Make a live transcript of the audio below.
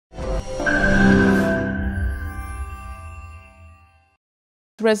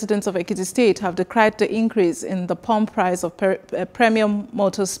Residents of Ekiti State have decried the increase in the pump price of premium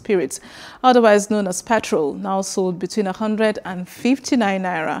motor spirits, otherwise known as petrol, now sold between 159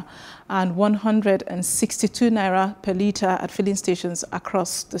 naira and 162 naira per litre at filling stations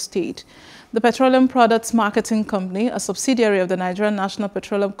across the state. The Petroleum Products Marketing Company, a subsidiary of the Nigerian National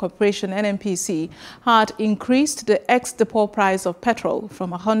Petroleum Corporation (NNPC), had increased the ex-depot price of petrol from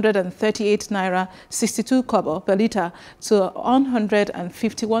 138 naira 62 kobo per litre to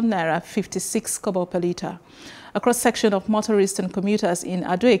 151 naira 56 kobo per litre. A cross-section of motorists and commuters in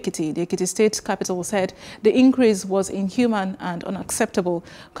Ado-Ekiti, the Ekiti State capital, said the increase was inhuman and unacceptable,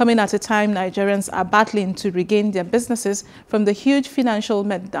 coming at a time Nigerians are battling to regain their businesses from the huge financial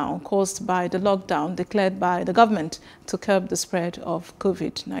meltdown caused by the lockdown declared by the government to curb the spread of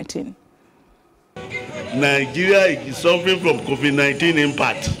COVID-19. Nigeria is suffering from COVID-19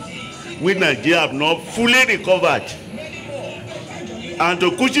 impact, which Nigeria have not fully recovered. And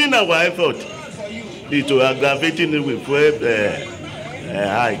to cushion our effort, it will aggravating it with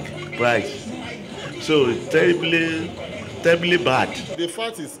high price. So it's terribly bad. The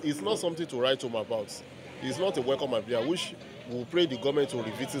fact is, it's not something to write home about. It's not a welcome idea, which we pray the government to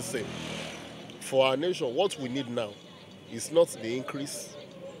revisit same. For our nation, what we need now is not the increase.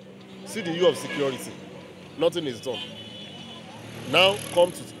 See the issue of security. Nothing is done. Now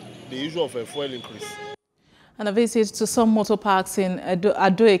come to the issue of a fuel increase. And a visit to some motor parks in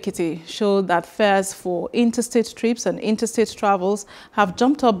Ado-Ekiti showed that fares for interstate trips and interstate travels have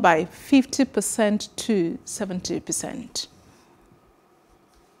jumped up by 50% to 70%.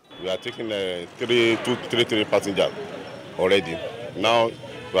 We are taking three passengers already. Now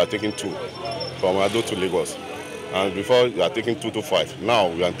we are taking 2 from Ado to Lagos. And before we are taking 2 to 5. Now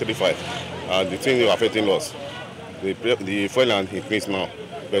we are 3-5. And the thing is affecting us. The fuel and increase now.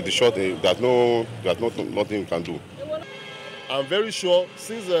 But the short, there's nothing we can do. I'm very sure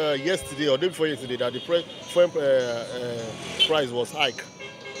since yesterday or day before yesterday that the fuel price was hike.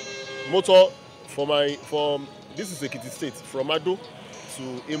 Motor from this is Ekiti State, from Ado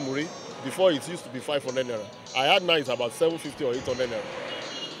to Imuri. Before it used to be 500 naira. I had now it's about 750 or 800 naira.